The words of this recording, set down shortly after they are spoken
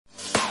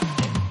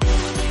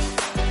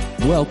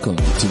Welcome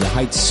to the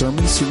Heights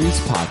Sermon Series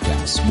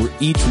podcast, where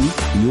each week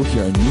you'll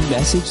hear a new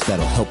message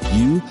that'll help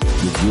you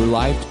with your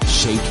life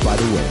shaped by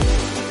the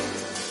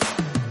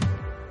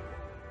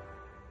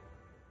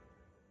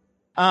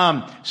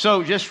Word.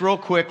 So just real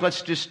quick,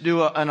 let's just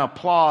do an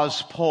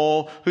applause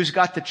poll. Who's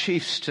got the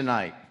Chiefs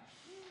tonight?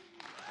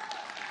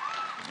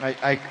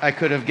 I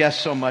could have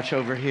guessed so much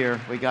over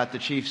here. We got the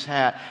Chiefs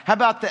hat. How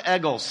about the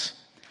Eagles?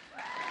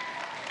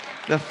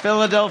 The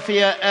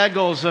Philadelphia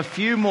Eagles, a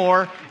few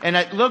more, and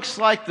it looks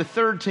like the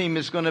third team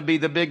is going to be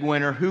the big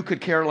winner. Who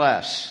could care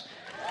less?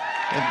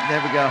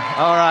 There we go.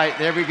 All right,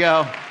 there we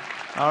go.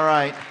 All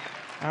right.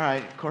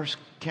 Of course,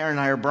 Karen and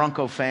I are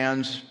Bronco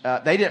fans.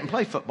 They didn't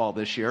play football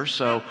this year,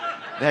 so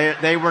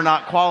they were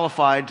not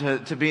qualified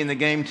to be in the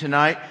game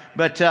tonight.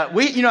 But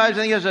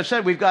as I've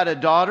said, we've got a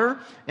daughter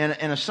and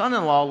a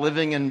son-in-law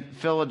living in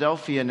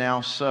Philadelphia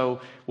now.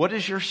 So what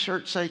does your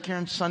shirt say,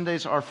 Karen?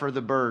 Sundays are for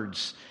the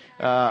birds.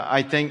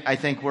 I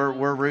think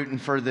we're rooting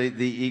for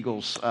the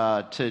Eagles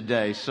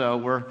today,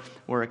 so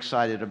we're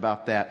excited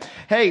about that.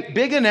 Hey,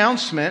 big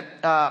announcement!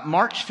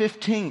 March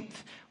 15th,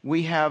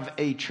 we have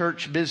a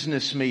church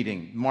business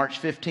meeting.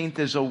 March 15th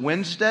is a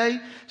Wednesday,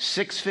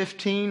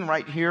 6:15,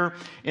 right here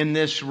in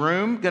this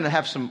room. Going to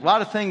have a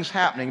lot of things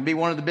happening. It'll be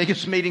one of the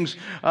biggest meetings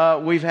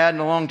we've had in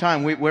a long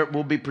time.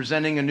 We'll be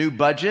presenting a new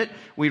budget.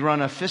 We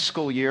run a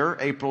fiscal year,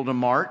 April to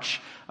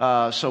March.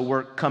 So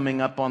we're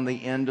coming up on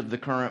the end of the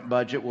current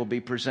budget. We'll be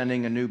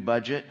presenting a new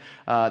budget.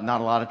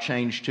 Not a lot of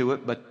change to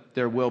it, but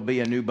there will be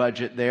a new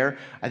budget there.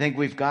 I think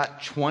we've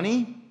got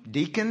 20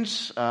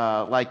 deacons,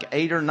 like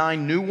 8 or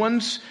 9 new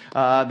ones,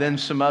 then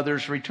some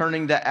others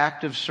returning to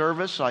active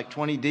service, like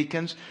 20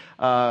 deacons,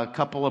 a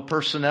couple of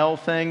personnel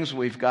things.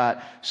 We've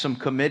got some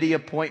committee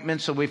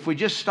appointments. So if we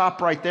just stop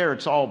right there,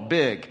 it's all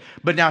big.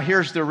 But now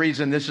here's the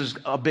reason this is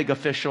a big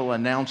official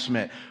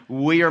announcement.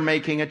 We are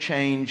making a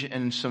change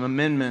and some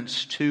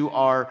amendments to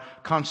our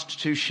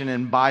Constitution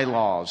and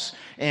bylaws.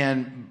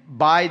 And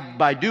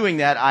by doing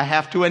that, I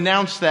have to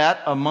announce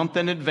that a month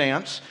in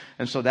advance.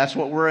 And so that's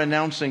what we're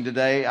announcing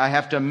today. I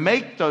have to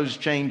make those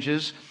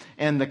changes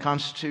and the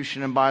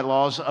Constitution and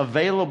bylaws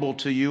available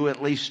to you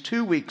at least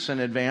 2 weeks in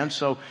advance.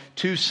 So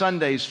 2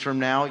 Sundays from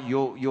now,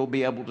 you'll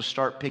be able to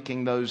start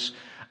picking those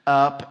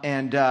up.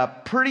 And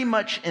pretty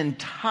much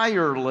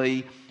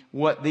entirely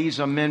what these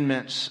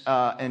amendments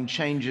and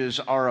changes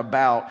are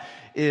about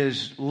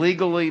is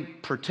legally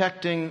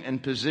protecting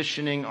and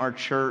positioning our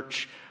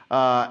church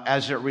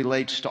as it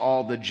relates to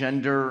all the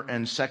gender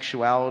and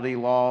sexuality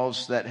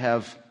laws that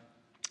have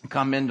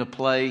come into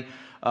play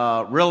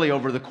really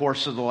over the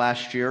course of the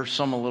last year,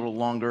 some a little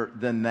longer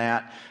than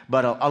that.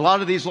 But a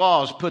lot of these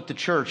laws put the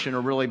church in a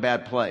really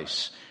bad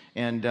place.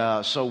 And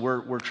so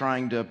we're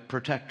trying to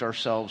protect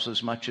ourselves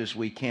as much as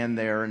we can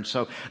there. And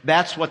so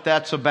that's what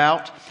that's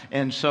about.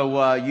 And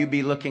so you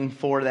be looking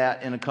for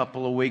that in a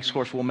couple of weeks. Of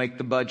course, we'll make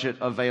the budget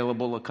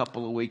available a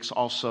couple of weeks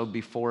also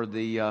before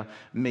the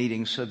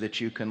meeting so that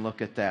you can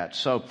look at that.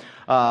 So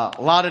a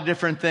lot of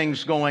different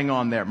things going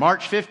on there.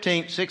 March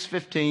 15th,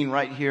 6:15,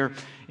 right here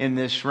in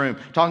this room.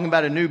 Talking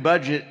about a new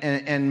budget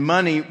and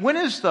money. When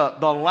is the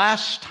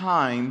last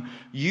time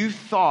you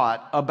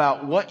thought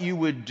about what you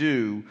would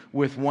do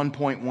with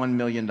 $1.1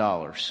 million?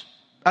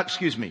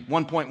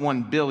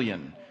 1.1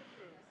 billion.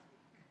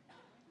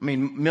 I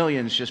mean,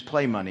 millions just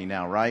play money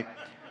now, right?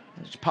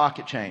 It's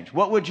pocket change.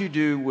 What would you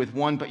do with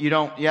you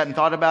hadn't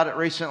thought about it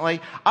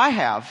recently? I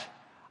have.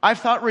 I've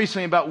thought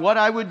recently about what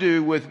I would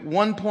do with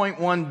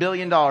 $1.1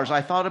 billion.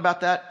 I thought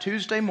about that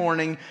Tuesday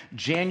morning,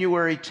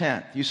 January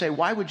 10th. You say,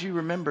 why would you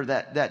remember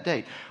that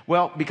date?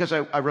 Well, because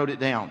I wrote it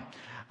down.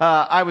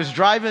 I was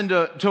driving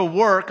to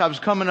work. I was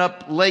coming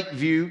up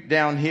Lakeview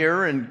down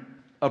here and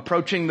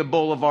approaching the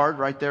boulevard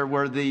right there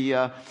where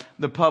the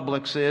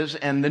Publix is.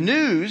 And the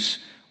news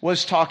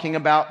was talking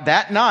about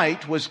that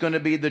night was going to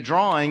be the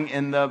drawing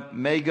in the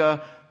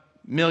Mega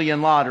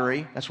Million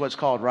Lottery. That's what it's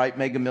called, right?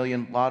 Mega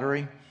Million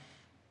Lottery.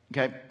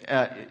 Okay,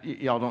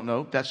 y'all don't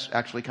know. That's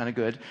actually kind of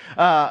good.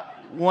 And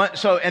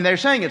they're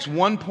saying it's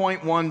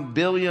 $1.1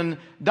 billion.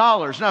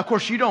 Now, of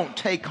course, you don't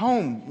take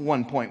home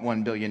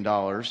 $1.1 billion.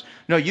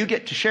 No, you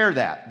get to share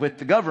that with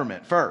the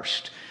government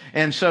first.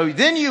 And so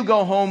then you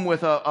go home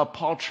with a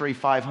paltry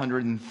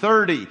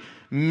 $530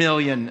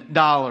 million.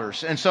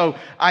 And so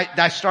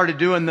I started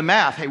doing the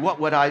math. Hey, what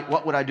would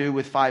I do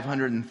with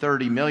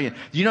 $530 million?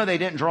 You know, they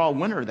didn't draw a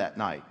winner that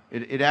night.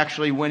 It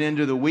actually went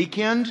into the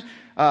weekend.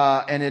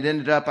 And it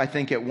ended up, I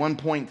think, at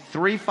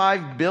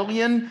 $1.35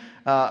 billion.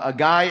 A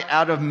guy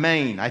out of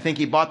Maine. I think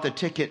he bought the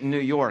ticket in New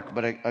York,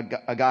 but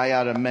a guy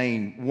out of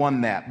Maine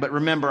won that. But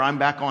remember, I'm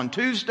back on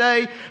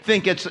Tuesday,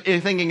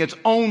 thinking it's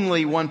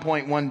only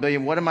 $1.1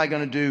 billion. What am I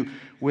going to do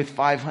with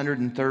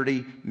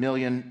 $530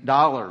 million?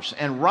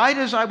 And right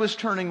as I was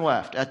turning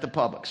left at the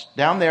Publix,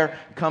 down there,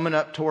 coming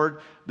up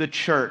toward the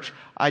church,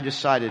 I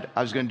decided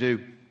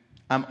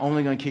I'm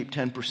only going to keep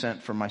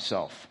 10% for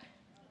myself.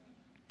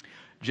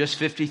 Just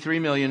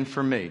 $53 million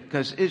for me,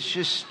 because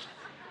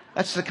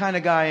that's the kind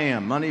of guy I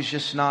am. Money's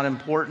just not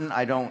important.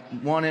 I don't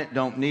want it,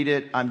 don't need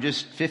it. I'm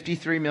just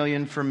 $53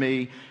 million for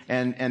me,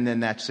 and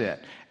then that's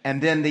it.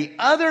 And then the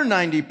other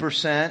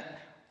 90%,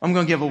 I'm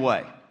going to give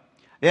away.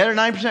 The other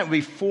 9% would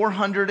be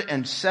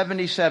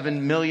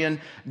 $477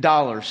 million.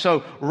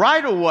 So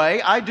right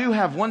away, I do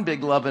have one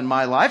big love in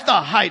my life, the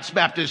Heights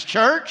Baptist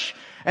Church,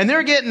 and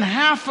they're getting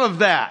half of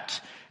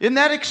that. Isn't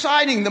that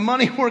exciting? The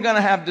money we're going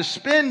to have to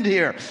spend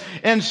here.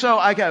 And so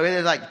I got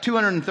like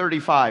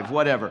 235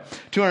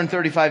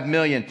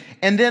 million.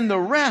 And then the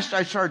rest,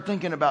 I started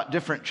thinking about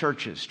different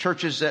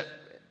churches that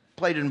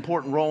played an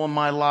important role in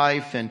my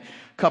life, and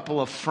a couple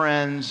of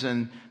friends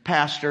and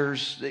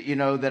pastors that,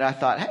 that I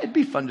thought, hey, it'd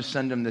be fun to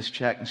send them this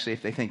check and see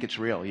if they think it's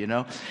real,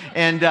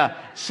 And,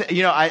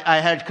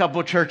 I had a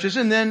couple of churches,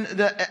 and then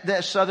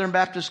the Southern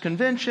Baptist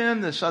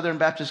Convention, the Southern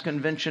Baptist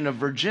Convention of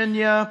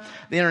Virginia,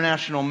 the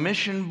International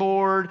Mission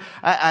Board.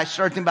 I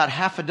started thinking about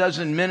half a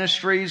dozen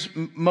ministries,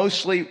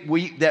 mostly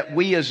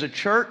we as a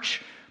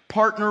church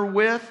partner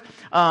with.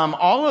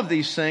 All of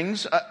these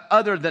things,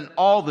 other than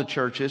all the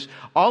churches,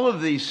 all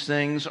of these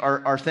things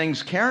are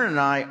things Karen and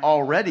I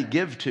already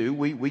give to.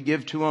 We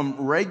give to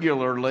them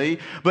regularly,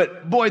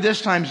 but boy,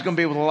 this time it's going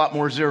to be with a lot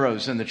more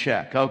zeros in the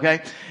check,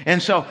 okay? And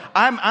so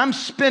I'm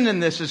spending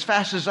this as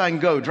fast as I can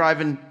go,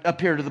 driving up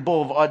here to the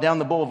boulevard, down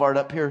the boulevard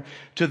up here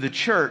to the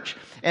church.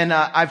 And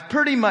I've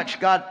pretty much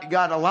got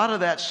a lot of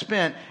that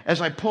spent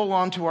as I pull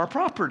onto our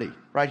property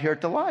right here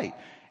at the light.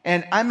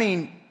 And I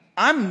mean,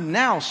 I'm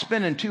now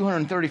spending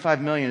 $235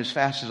 million as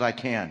fast as I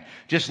can,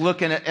 just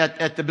looking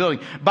at the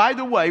building. By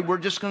the way, we're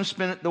just going to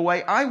spend it the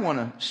way I want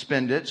to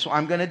spend it, so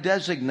I'm going to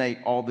designate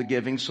all the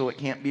giving so it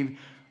can't be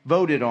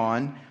voted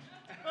on.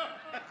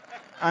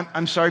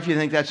 I'm sorry if you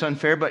think that's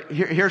unfair, but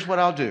here's what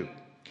I'll do.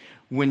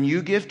 When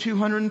you give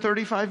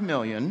 $235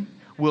 million,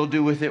 we'll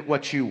do with it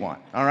what you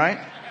want, all right?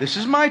 This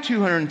is my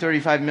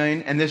 $235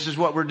 million, and this is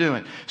what we're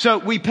doing. So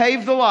we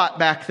paved the lot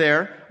back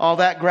there, all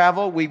that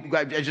gravel.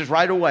 Just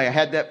right away, I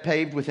had that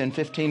paved within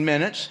 15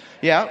 minutes.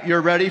 Yeah,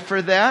 you're ready for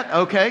that?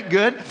 Okay,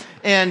 good.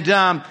 And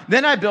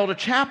then I built a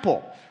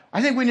chapel.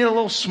 I think we need a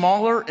little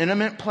smaller,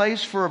 intimate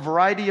place for a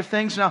variety of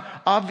things. Now,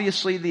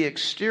 obviously, the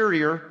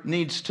exterior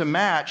needs to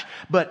match,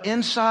 but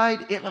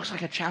inside, it looks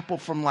like a chapel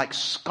from like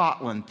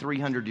Scotland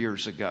 300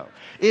 years ago.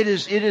 It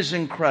is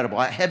incredible.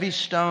 Heavy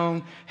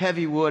stone,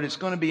 heavy wood. It's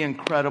going to be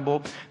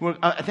incredible.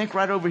 I think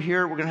right over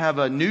here, we're going to have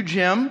a new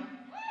gym.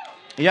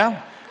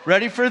 Yeah.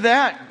 Ready for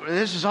that?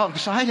 This is all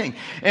exciting.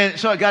 And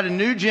so I got a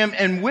new gym,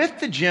 and with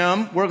the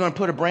gym, we're going to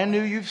put a brand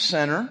new youth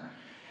center.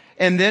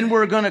 And then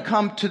we're going to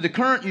come to the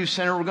current youth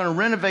center. We're going to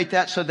renovate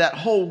that so that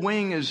whole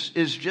wing is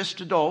just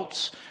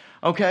adults.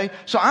 Okay?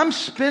 So I'm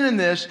spending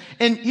this.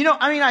 And,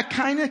 I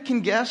kind of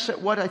can guess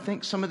at what I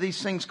think some of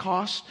these things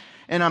cost.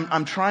 And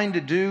I'm trying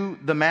to do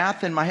the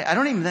math in my head. I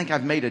don't even think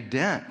I've made a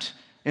dent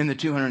in the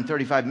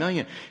 $235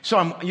 million. So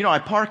I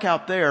park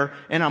out there,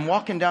 and I'm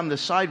walking down the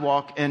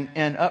sidewalk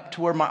and up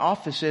to where my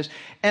office is.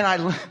 And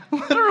I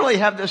literally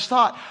have this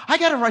thought, I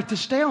got to write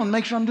this down and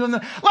make sure I'm doing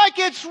like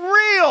it's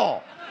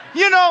real.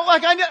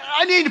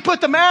 I need to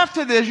put the math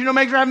to this,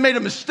 make sure I haven't made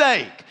a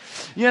mistake,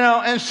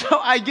 and so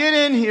I get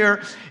in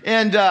here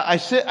and, I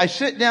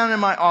sit down in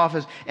my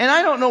office, and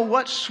I don't know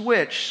what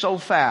switched so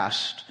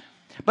fast,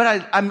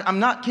 but I'm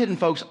not kidding,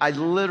 folks. I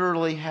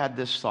literally had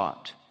this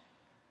thought.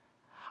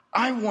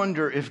 I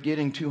wonder if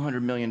getting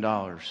 $200 million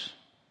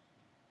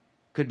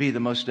could be the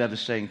most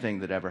devastating thing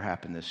that ever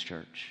happened to this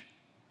church.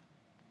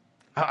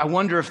 I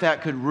wonder if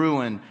that could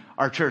ruin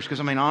our church, because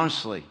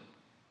honestly,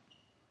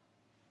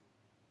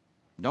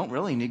 don't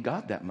really need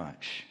God that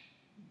much.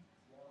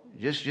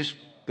 Just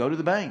go to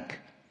the bank.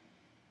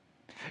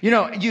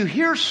 You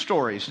hear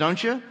stories,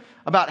 don't you,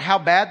 about how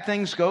bad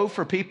things go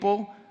for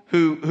people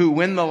who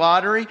win the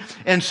lottery.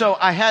 And so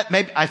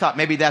I thought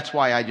maybe that's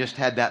why I just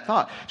had that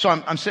thought. So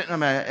I'm sitting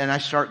and I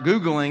start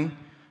Googling,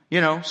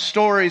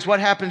 stories, what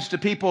happens to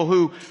people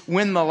who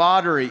win the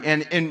lottery.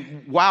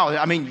 And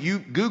wow, you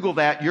Google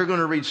that, you're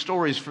going to read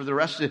stories for the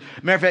rest of it.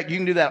 Matter of fact, you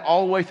can do that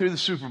all the way through the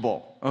Super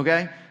Bowl,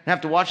 okay? You don't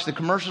have to watch the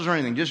commercials or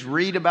anything. Just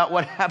read about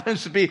what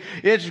happens to be.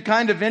 It's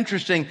kind of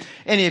interesting.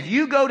 And if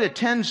you go to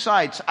 10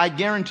 sites, I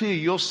guarantee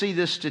you'll see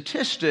this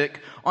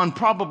statistic on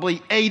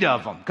probably 8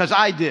 of them, because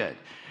I did.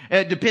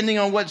 Depending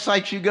on what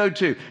sites you go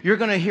to, you're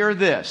going to hear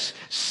this.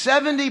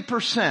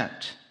 70%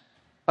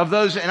 of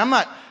those, and I'm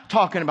not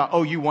talking about,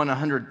 you won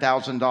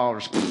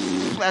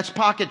 $100,000. That's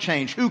pocket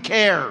change. Who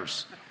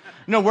cares?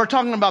 No, we're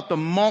talking about the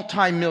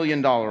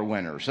multi-million-dollar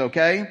winners,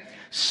 okay?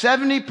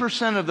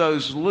 70% of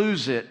those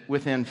lose it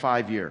within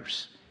 5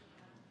 years.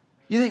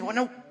 You think, well,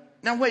 no,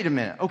 now wait a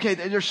minute. Okay,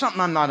 there's something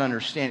I'm not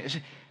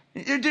understanding.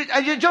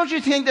 Don't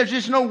you think there's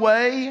just no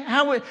way?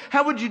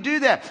 How would you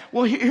do that?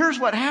 Well, here's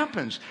what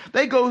happens.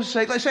 They go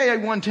let's say I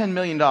won $10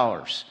 million.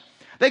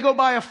 They go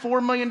buy a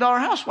 $4 million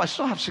house. Well, I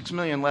still have $6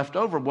 million left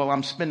over. Well,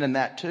 I'm spending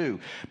that too.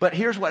 But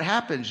here's what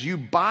happens. You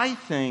buy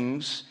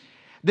things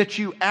that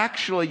you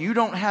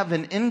don't have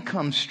an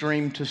income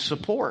stream to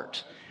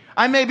support.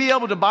 I may be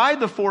able to buy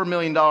the $4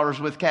 million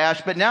with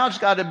cash, but now it's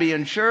got to be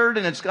insured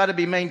and it's got to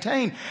be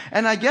maintained.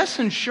 And I guess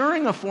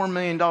insuring a $4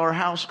 million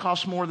house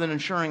costs more than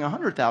insuring a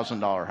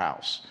 $100,000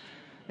 house.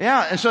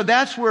 Yeah, and so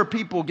that's where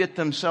people get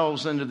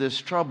themselves into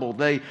this trouble.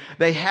 They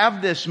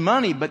have this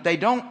money, but they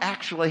don't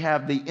actually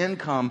have the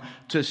income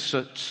to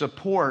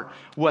support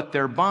what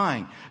they're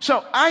buying.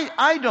 So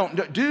I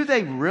don't, do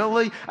they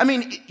really? I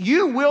mean,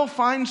 you will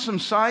find some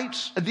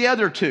sites, the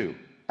other two.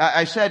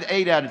 I said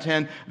 8 out of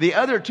 10. The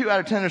other 2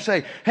 out of 10 will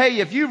say, hey,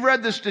 if you've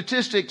read the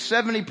statistics,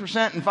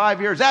 70% in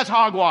 5 years, that's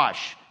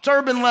hogwash. It's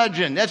urban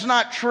legend. That's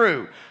not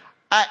true.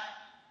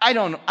 I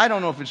don't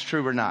know if it's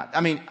true or not. I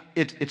mean,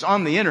 it's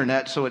on the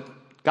internet, so it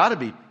got to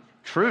be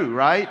true,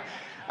 right?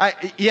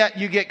 Yet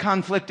you get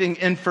conflicting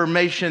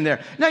information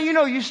there. Now,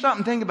 you stop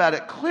and think about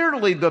it.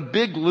 Clearly, the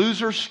big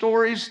loser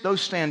stories,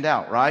 those stand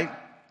out, right?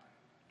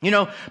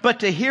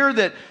 But to hear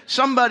that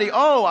somebody,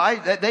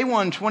 they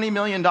won $20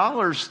 million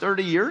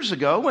 30 years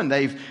ago and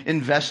they've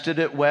invested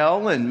it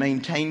well and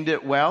maintained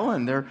it well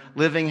and they're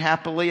living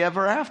happily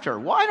ever after.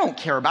 Well, I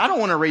don't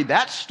want to read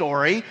that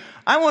story.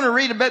 I want to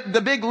read about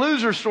the big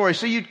loser story.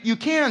 So you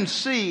can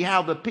see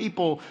how the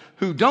people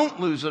who don't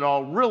lose it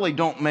all really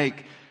don't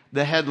make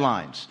the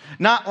headlines.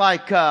 Not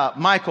like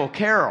Michael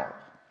Carroll,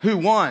 who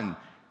won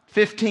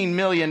 $15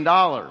 million.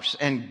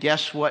 And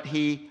guess what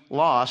he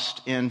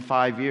lost in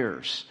 5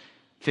 years?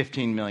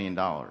 $15 million.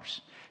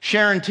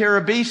 Sharon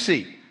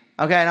Tirabisi.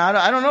 Okay, and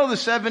I don't know the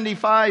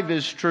 75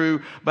 is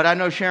true, but I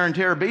know Sharon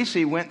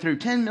Tirabisi went through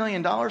 $10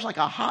 million like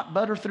a hot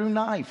butter through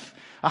knife.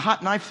 A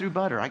hot knife through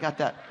butter. I got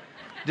that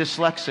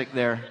dyslexic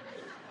there.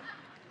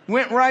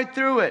 Went right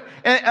through it.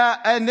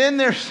 And then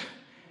there's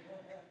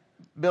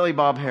Billy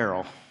Bob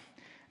Harrell.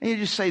 And you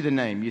just say the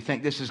name. You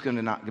think this is going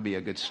to not be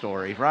a good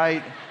story,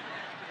 right?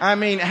 I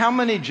mean, how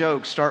many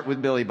jokes start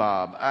with Billy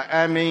Bob?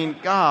 I mean,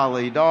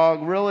 golly,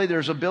 dog, really?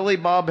 There's a Billy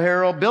Bob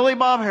Harrell. Billy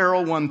Bob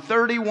Harrell won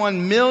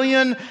 $31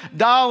 million in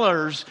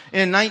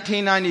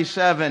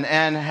 1997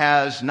 and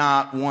has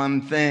not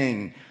one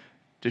thing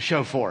to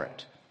show for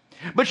it.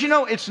 But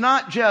it's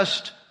not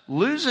just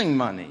losing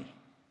money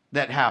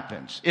that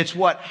happens. It's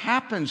what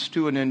happens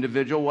to an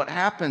individual, what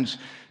happens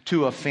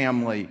to a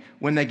family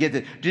when they get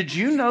it. Did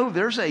you know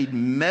there's a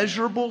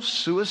measurable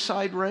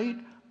suicide rate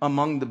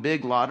among the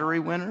big lottery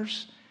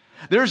winners?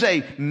 There's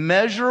a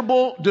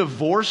measurable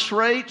divorce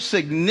rate,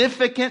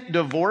 significant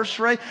divorce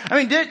rate. I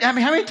mean, how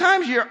many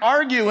times you're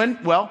arguing?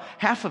 Well,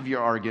 half of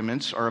your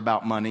arguments are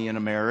about money in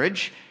a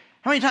marriage.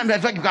 How many times, I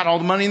think you've got all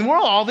the money in the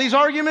world, all these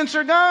arguments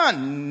are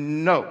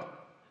gone? No,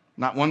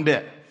 not one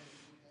bit.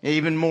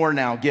 Even more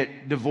now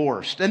get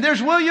divorced. And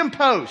there's William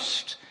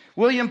Post.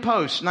 William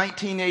Post,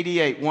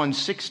 1988, won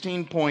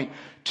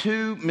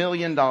 $16.2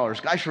 million.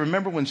 Guys,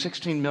 remember when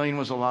 $16 million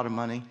was a lot of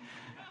money?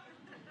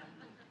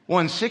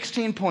 Won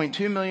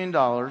 $16.2 million.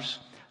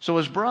 So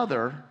his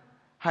brother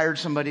hired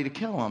somebody to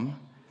kill him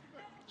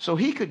so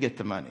he could get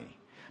the money.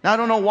 Now, I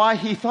don't know why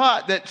he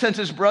thought that since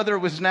his brother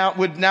would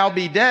now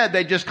be dead,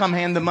 they'd just come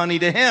hand the money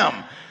to him.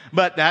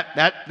 But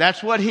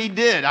that's what he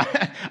did.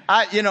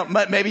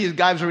 Maybe his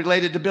guy was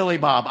related to Billy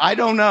Bob. I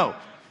don't know.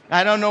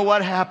 I don't know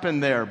what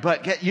happened there.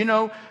 But,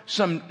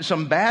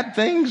 some bad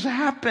things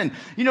happen.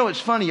 It's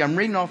funny. I'm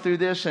reading all through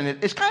this, and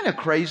it's kind of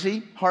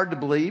crazy, hard to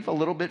believe, a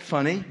little bit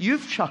funny.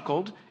 You've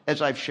chuckled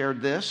as I've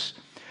shared this.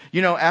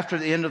 After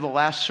the end of the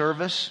last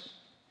service,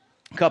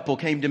 a couple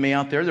came to me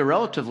out there. They're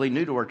relatively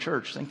new to our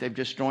church. I think they've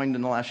just joined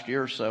in the last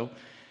year or so.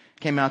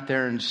 Came out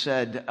there and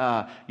said,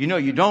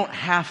 you don't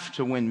have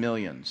to win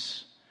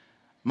millions.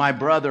 My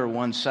brother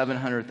won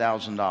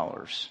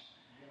 $700,000.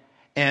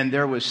 And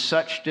there was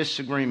such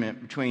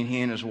disagreement between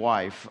he and his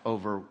wife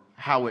over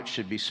how it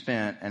should be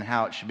spent and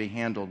how it should be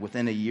handled.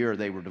 Within a year,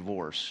 they were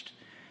divorced.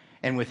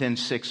 And within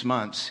 6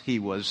 months, he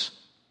was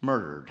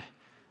murdered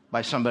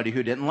by somebody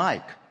who didn't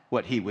like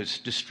what he was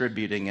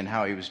distributing and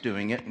how he was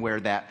doing it and where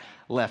that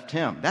left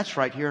him. That's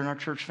right here in our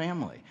church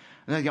family.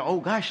 And they go, oh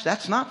gosh,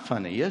 that's not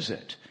funny, is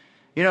it?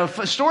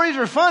 Stories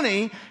are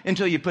funny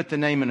until you put the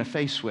name and a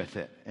face with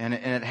it. And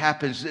it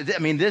happens. I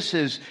mean, this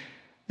is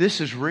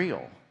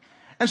real.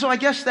 And so I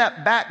guess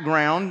that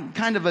background,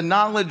 kind of a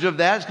knowledge of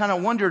that, has kind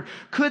of wondered,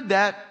 could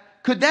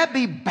that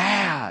be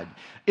bad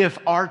if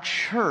our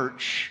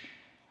church,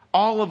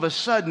 all of a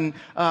sudden,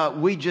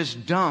 we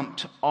just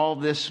dumped all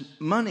this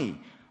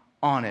money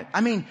on it?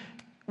 I mean,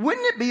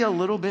 wouldn't it be a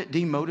little bit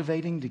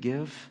demotivating to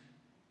give?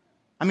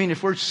 I mean,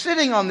 if we're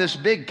sitting on this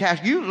big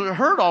cash, you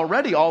heard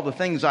already all the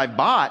things I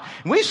bought.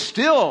 And we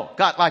still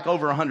got like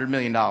over $100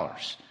 million.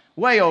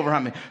 Way over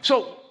 $100 million.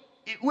 So,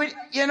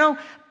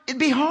 it'd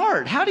be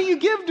hard. How do you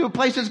give to a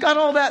place that's got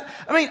all that?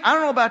 I mean, I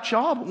don't know about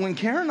y'all, but when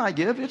Karen and I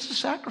give, it's a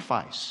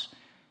sacrifice.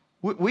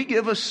 We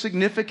give a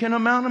significant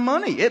amount of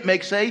money. It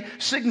makes a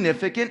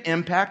significant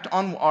impact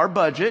on our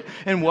budget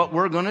and what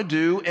we're going to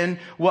do and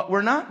what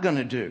we're not going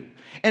to do.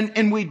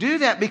 And we do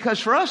that because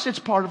for us, it's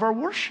part of our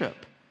worship.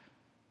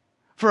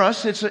 For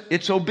us,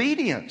 it's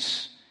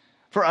obedience.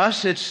 For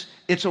us,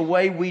 it's a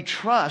way we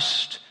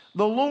trust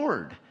the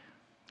Lord.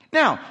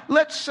 Now,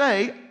 let's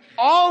say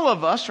all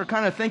of us are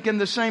kind of thinking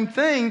the same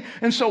thing,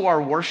 and so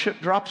our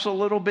worship drops a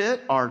little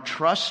bit, our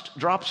trust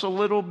drops a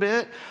little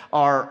bit,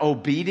 our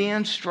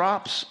obedience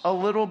drops a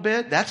little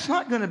bit. That's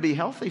not going to be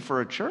healthy for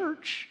a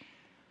church.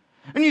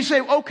 And you say,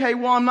 okay,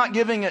 well, I'm not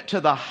giving it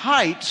to the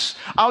Heights.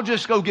 I'll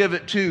just go give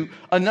it to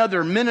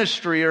another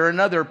ministry or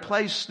another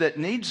place that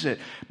needs it.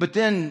 But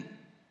then,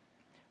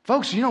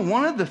 folks,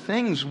 one of the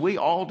things we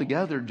all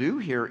together do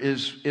here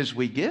is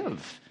we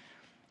give.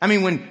 I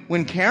mean,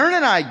 when Karen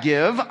and I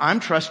give, I'm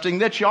trusting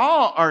that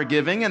y'all are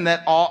giving, and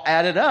that all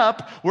added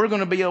up, we're going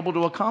to be able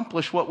to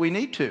accomplish what we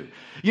need to.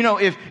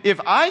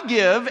 If I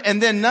give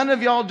and then none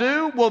of y'all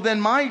do, well,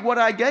 then what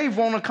I gave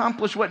won't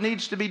accomplish what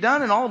needs to be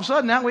done, and all of a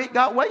sudden now it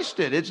got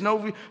wasted. It's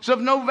of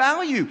no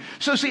value.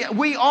 So see,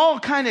 we all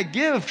kind of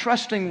give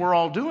trusting we're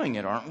all doing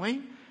it, aren't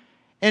we?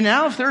 And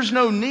now if there's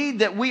no need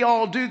that we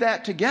all do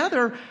that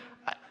together,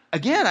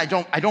 again, I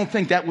don't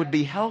think that would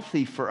be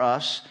healthy for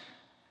us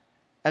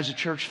as a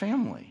church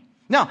family.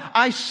 Now,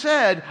 I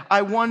said,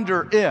 I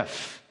wonder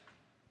if.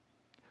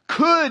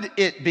 Could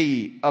it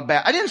be a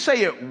bad? I didn't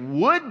say it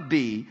would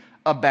be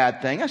a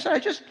bad thing. I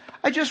said,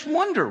 I just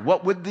wonder,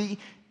 what would the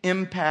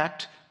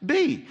impact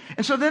be?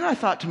 And so then I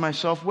thought to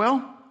myself,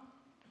 well,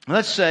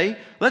 let's say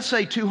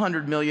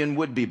 200 million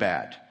would be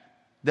bad.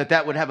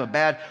 That would have a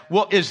bad,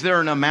 well, is there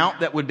an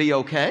amount that would be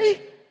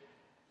okay?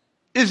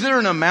 Is there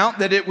an amount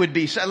that it would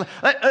be?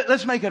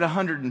 Let's make it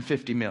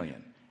 150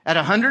 million. At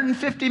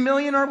 150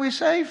 million, are we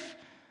safe?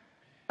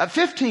 At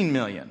 15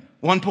 million,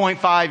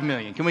 1.5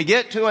 million. Can we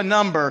get to a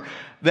number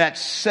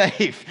that's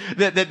safe,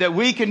 that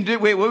we can do,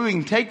 we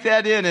can take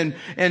that in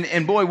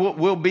and boy,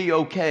 we'll be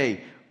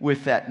okay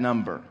with that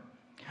number.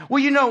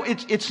 Well,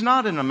 it's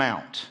not an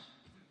amount.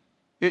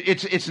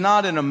 It's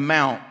not an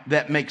amount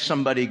that makes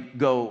somebody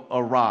go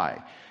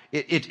awry.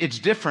 It's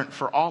different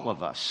for all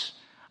of us.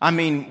 I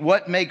mean,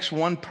 what makes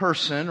one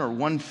person or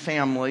one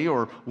family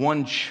or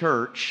one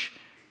church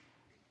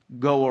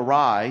go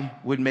awry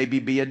would maybe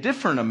be a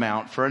different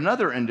amount for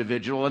another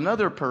individual,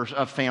 another person,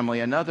 a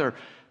family, another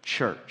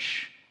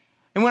church.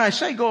 And when I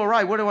say go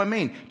awry, what do I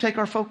mean? Take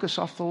our focus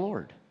off the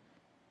Lord.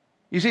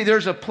 You see,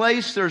 there's a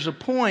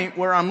point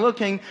where I'm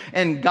looking,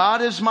 and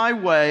God is my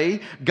way,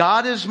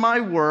 God is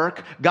my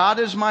work, God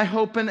is my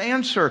hope and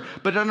answer.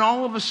 But then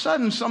all of a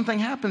sudden something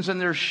happens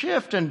and there's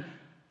shift, and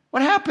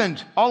what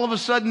happened? All of a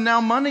sudden now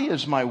money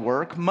is my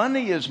work,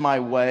 money is my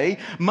way,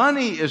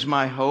 money is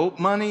my hope,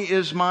 money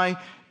is my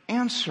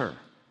answer.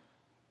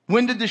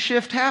 When did the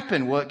shift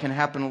happen? Well, it can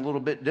happen a little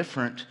bit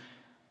different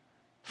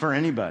for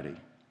anybody.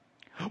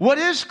 What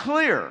is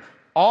clear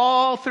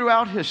all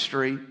throughout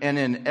history and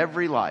in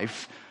every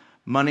life,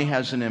 money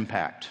has an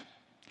impact.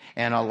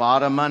 And a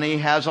lot of money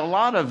has a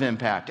lot of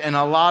impact. And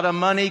a lot of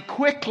money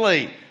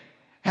quickly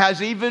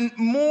has even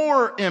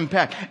more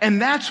impact. And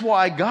that's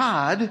why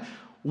God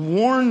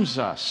warns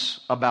us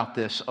about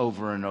this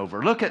over and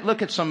over. Look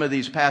at some of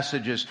these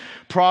passages.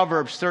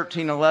 Proverbs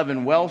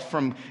 13:11, wealth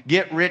from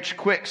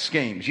get-rich-quick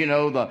schemes.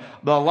 The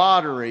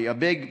lottery,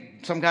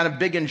 some kind of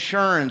big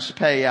insurance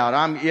payout.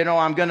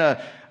 I'm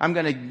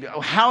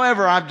gonna,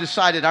 however I've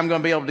decided I'm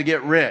gonna be able to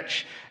get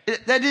rich.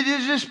 It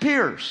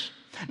disappears.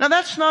 Now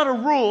that's not a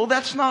rule.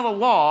 That's not a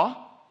law.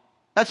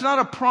 That's not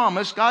a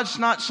promise. God's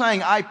not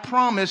saying, I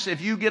promise if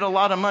you get a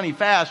lot of money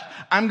fast,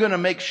 I'm going to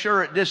make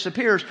sure it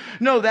disappears.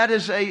 No, that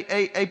is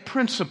a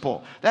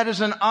principle. That is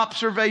an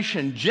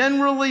observation.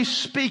 Generally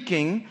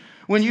speaking,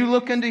 when you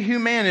look into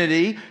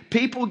humanity,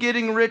 people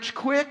getting rich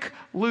quick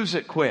lose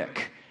it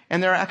quick.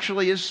 And there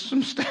actually is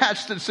some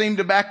stats that seem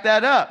to back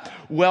that up.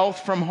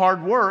 Wealth from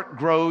hard work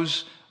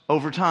grows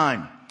over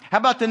time. How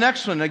about the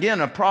next one?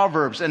 Again, a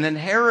Proverbs, an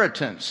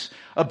inheritance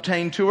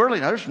obtained too early.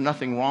 Now, there's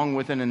nothing wrong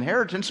with an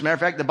inheritance. As a matter of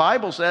fact, the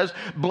Bible says,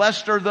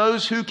 blessed are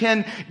those who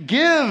can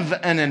give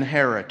an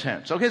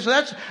inheritance. Okay,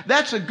 so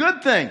that's a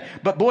good thing.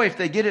 But boy, if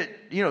they get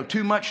it,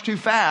 too much too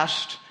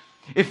fast,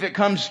 if it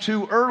comes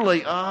too early,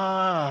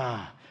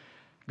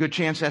 good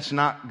chance that's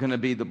not going to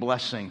be the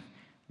blessing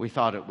we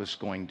thought it was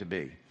going to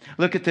be.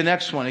 Look at the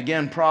next one.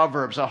 Again,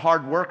 Proverbs. A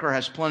hard worker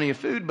has plenty of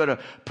food, but a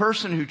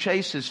person who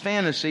chases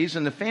fantasies,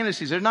 and the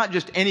fantasies, they're not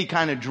just any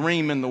kind of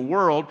dream in the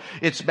world.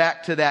 It's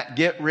back to that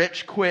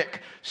get-rich-quick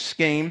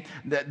scheme.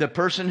 The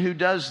person who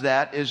does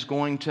that is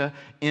going to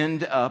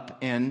end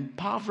up in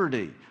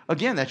poverty.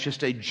 Again, that's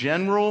just a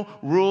general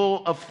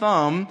rule of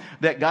thumb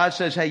that God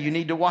says, hey, you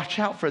need to watch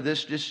out for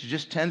this. This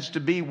just tends to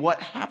be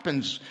what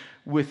happens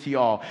with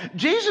y'all.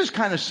 Jesus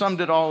kind of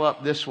summed it all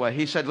up this way.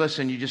 He said,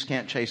 listen, you just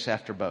can't chase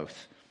after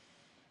both.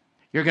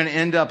 You're going to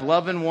end up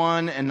loving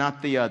one and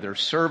not the other,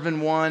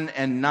 serving one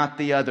and not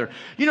the other.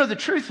 The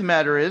truth of the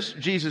matter is,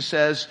 Jesus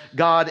says,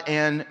 God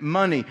and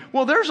money.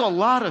 Well, there's a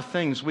lot of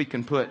things we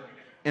can put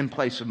in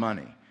place of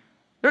money.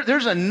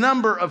 There's a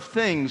number of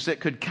things that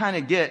could kind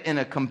of get in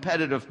a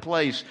competitive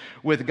place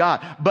with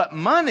God. But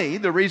money,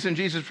 the reason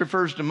Jesus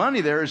refers to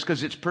money there is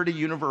because it's pretty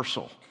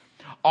universal.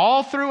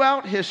 All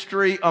throughout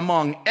history,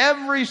 among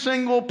every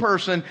single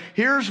person,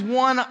 here's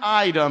one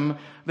item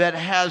that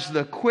has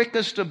the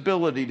quickest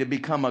ability to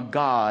become a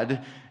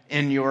god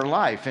in your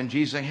life. And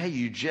Jesus saying, hey,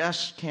 you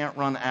just can't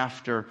run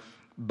after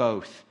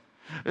both.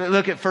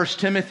 Look at 1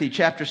 Timothy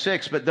chapter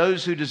 6. But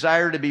those who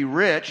desire to be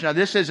rich. Now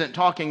this isn't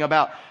talking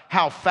about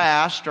how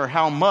fast or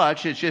how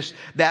much. It's just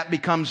that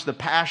becomes the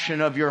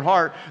passion of your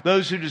heart.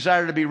 Those who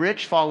desire to be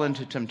rich fall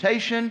into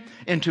temptation,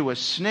 into a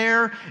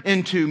snare,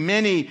 into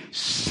many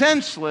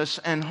senseless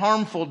and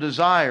harmful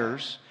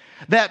desires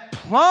that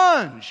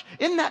plunge.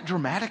 Isn't that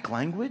dramatic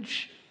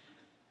language?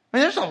 I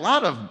mean, there's a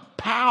lot of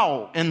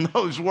pow in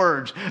those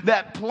words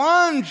that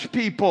plunge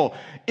people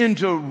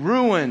into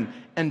ruin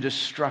and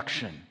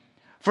destruction.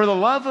 For the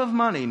love of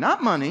money,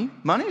 not money.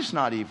 Money's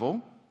not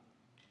evil.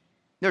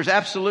 There's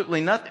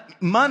absolutely nothing.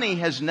 Money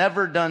has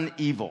never done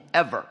evil,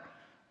 ever.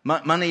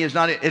 Money is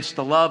not, it's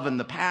the love and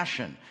the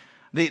passion.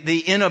 The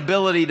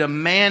inability to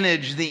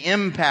manage the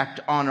impact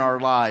on our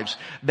lives.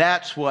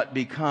 That's what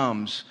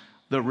becomes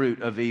the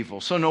root of evil.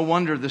 So no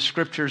wonder the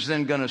scripture's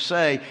then going to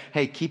say,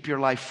 hey, keep your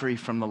life free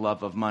from the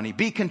love of money.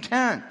 Be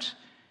content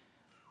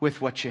with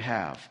what you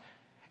have.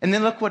 And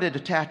then look what it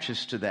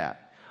attaches to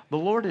that. The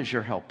Lord is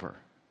your helper.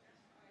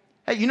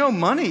 Hey, you know,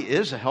 money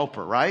is a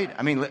helper, right?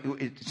 I mean,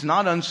 it's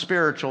not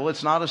unspiritual.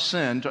 It's not a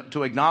sin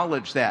to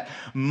acknowledge that.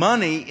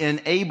 Money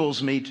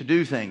enables me to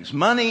do things.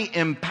 Money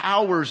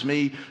empowers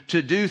me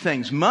to do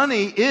things.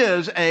 Money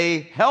is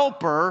a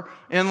helper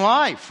in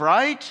life,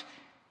 right?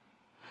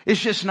 It's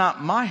just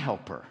not my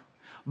helper.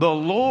 The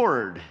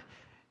Lord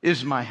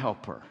is my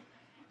helper.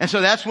 And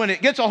so that's when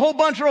it gets a whole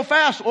bunch real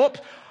fast. Oops,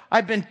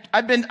 I've been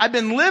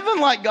living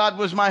like God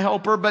was my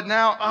helper, but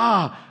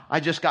now, I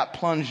just got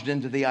plunged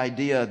into the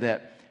idea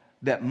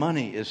that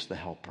money is the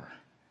helper.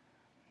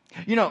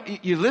 You know,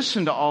 you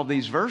listen to all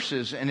these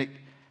verses and it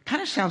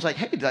kind of sounds like,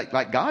 hey,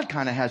 like God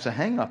kind of has a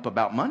hang up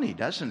about money,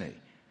 doesn't he?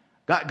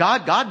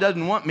 God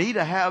doesn't want me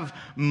to have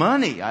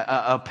money,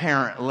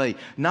 apparently.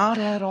 Not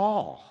at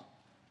all.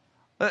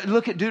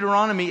 Look at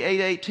Deuteronomy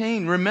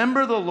 8:18.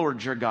 Remember the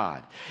Lord your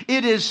God.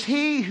 It is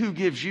He who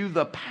gives you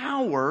the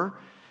power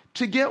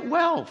to get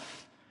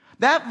wealth.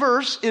 That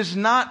verse is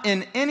not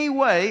in any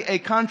way a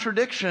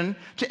contradiction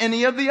to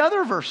any of the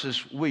other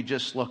verses we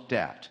just looked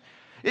at.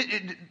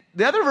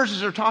 The other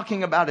verses are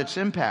talking about its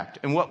impact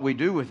and what we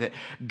do with it.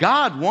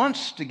 God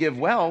wants to give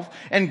wealth,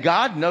 and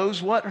God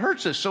knows what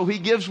hurts us. So He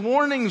gives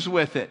warnings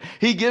with it.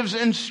 He gives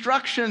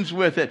instructions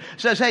with it.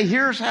 Says, hey,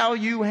 here's how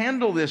you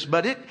handle this.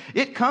 But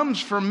it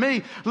comes from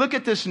me. Look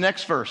at this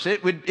next verse.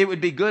 It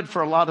would be good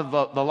for a lot of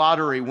the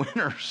lottery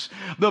winners.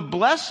 The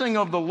blessing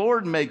of the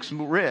Lord makes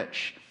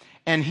rich,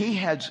 and He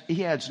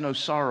adds no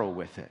sorrow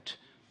with it.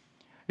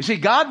 You see,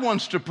 God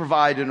wants to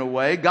provide in a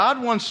way.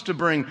 God wants to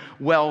bring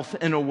wealth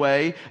in a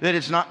way that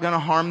it's not going to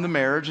harm the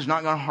marriage. It's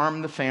not going to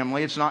harm the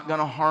family. It's not going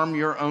to harm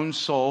your own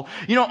soul.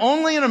 You know,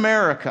 only in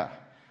America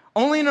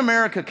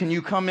can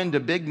you come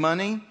into big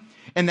money,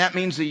 and that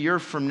means a year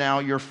from now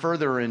you're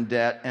further in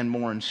debt and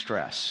more in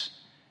stress.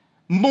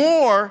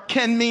 More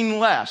can mean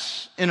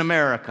less in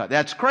America.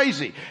 That's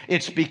crazy.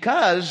 It's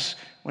because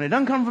when it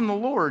doesn't come from the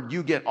Lord,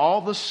 you get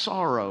all the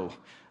sorrow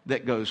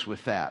that goes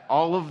with that,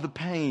 all of the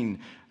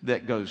pain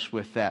that goes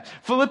with that.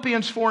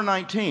 Philippians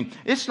 4:19,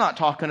 it's not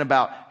talking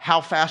about how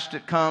fast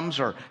it comes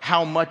or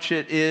how much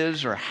it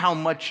is or how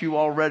much you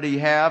already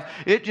have.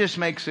 It just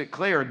makes it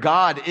clear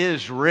God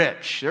is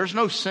rich. There's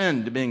no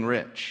sin to being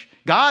rich.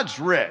 God's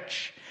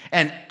rich.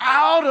 And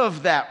out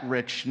of that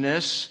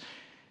richness,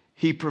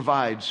 He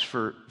provides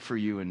for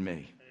you and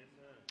me.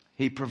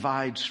 He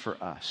provides for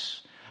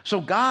us.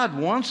 So God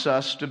wants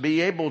us to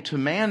be able to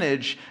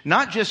manage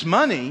not just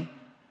money,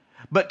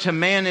 but to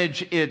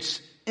manage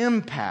its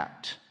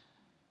impact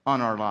on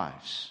our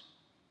lives.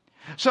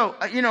 So,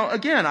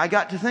 again, I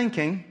got to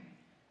thinking,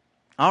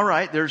 all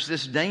right, there's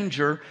this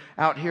danger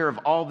out here of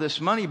all this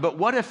money, but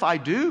what if I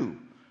do?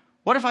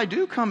 What if I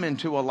do come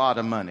into a lot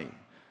of money?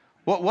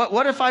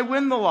 What if I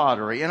win the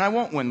lottery? And I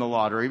won't win the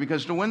lottery,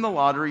 because to win the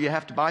lottery, you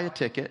have to buy a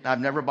ticket. I've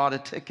never bought a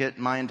ticket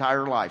in my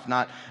entire life.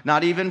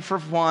 Not even for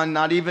fun,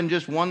 not even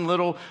just one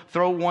little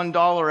throw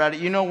 $1 at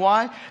it. You know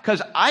why?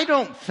 Because I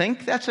don't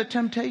think that's a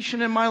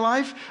temptation in my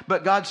life,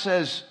 but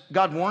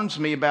God warns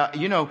me about,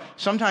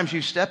 sometimes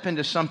you step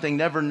into something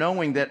never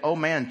knowing that,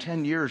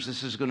 10 years,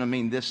 this is going to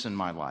mean this in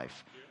my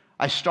life.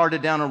 I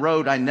started down a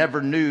road I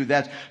never knew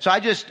that. So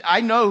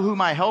I know who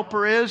my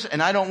helper is,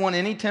 and I don't want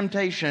any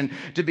temptation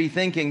to be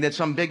thinking that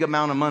some big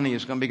amount of money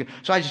is going to be good.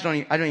 So I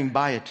don't even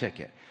buy a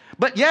ticket.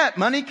 But yet,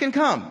 money can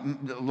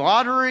come.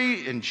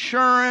 Lottery,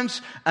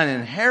 insurance, an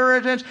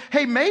inheritance.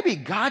 Hey, maybe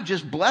God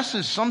just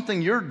blesses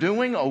something you're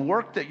doing, a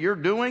work that you're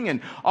doing,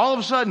 and all of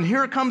a sudden,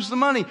 here comes the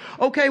money.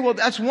 Okay, well,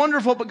 that's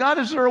wonderful, but God,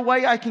 is there a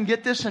way I can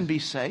get this and be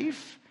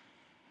safe?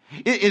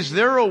 Is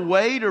there a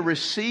way to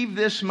receive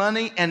this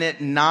money and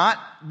it not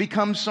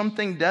become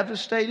something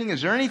devastating?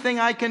 Is there anything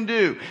I can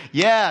do?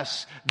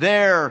 Yes,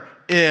 there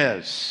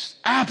is.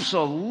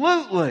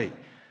 Absolutely.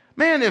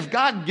 Man, if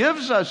God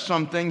gives us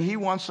something, He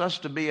wants us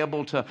to be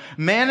able to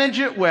manage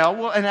it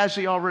well. And as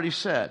He already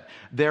said,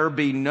 there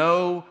be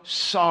no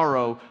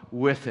sorrow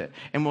with it.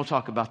 And we'll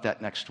talk about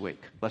that next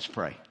week. Let's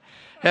pray.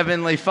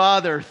 Heavenly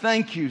Father,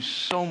 thank You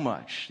so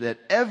much that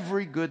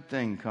every good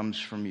thing comes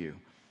from You.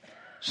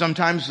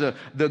 Sometimes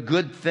the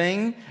good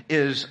thing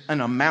is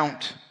an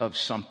amount of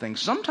something.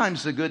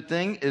 Sometimes the good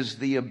thing is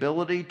the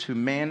ability to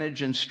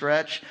manage and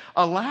stretch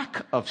a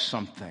lack of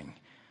something.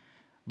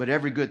 But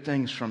every good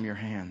thing's from your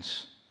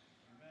hands.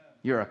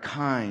 You're a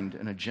kind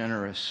and a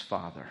generous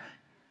Father.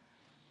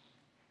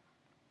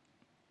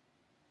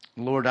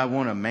 Lord, I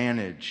want to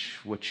manage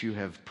what you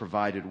have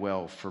provided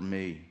well for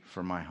me,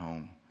 for my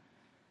home.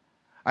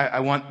 I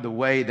want the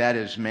way that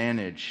is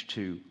managed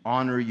to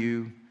honor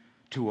you,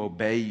 to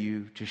obey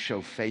you, to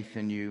show faith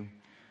in you,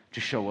 to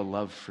show a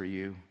love for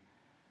you.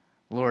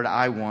 Lord,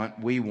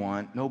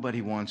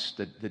 nobody wants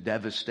the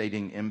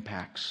devastating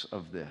impacts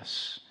of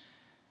this.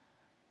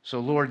 So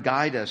Lord,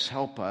 guide us,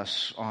 help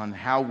us on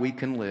how we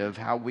can live,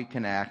 how we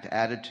can act,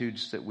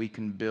 attitudes that we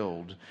can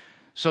build,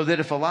 so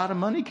that if a lot of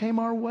money came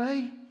our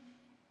way,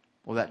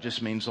 well, that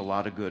just means a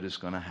lot of good is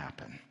going to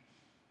happen.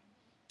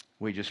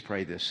 We just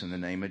pray this in the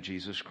name of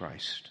Jesus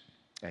Christ.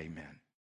 Amen.